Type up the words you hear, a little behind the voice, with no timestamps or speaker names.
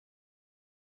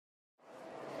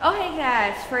Okay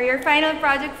guys, for your final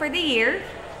project for the year,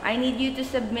 I need you to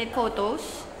submit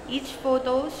photos. Each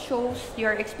photo shows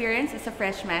your experience as a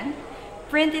freshman.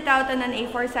 Print it out on an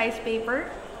A4 size paper,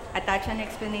 attach an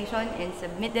explanation, and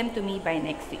submit them to me by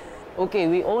next week. Okay,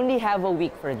 we only have a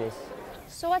week for this.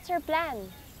 So what's our plan?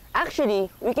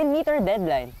 Actually, we can meet our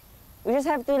deadline. We just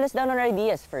have to list down our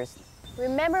ideas first.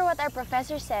 Remember what our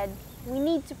professor said, we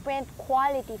need to print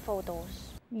quality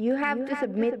photos. You have to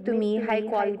submit to me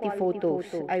high-quality photos.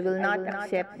 I will not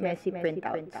accept messy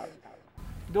printouts.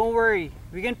 Don't worry,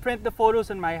 we can print the photos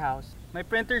in my house. My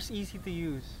printer's easy to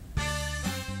use.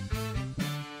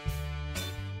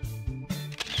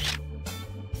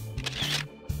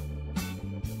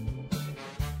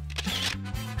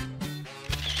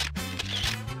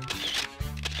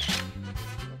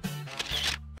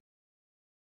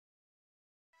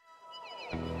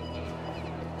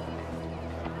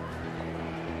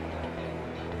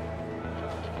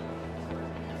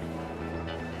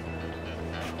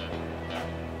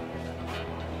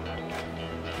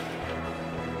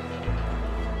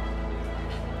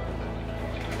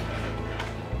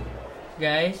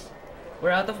 Guys,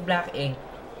 we're out of black ink.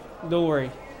 Don't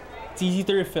worry, it's easy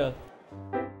to refill.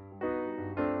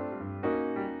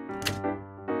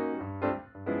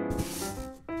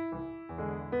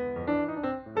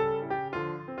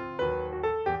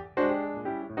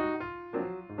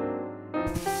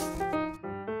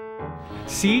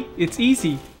 See, it's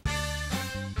easy.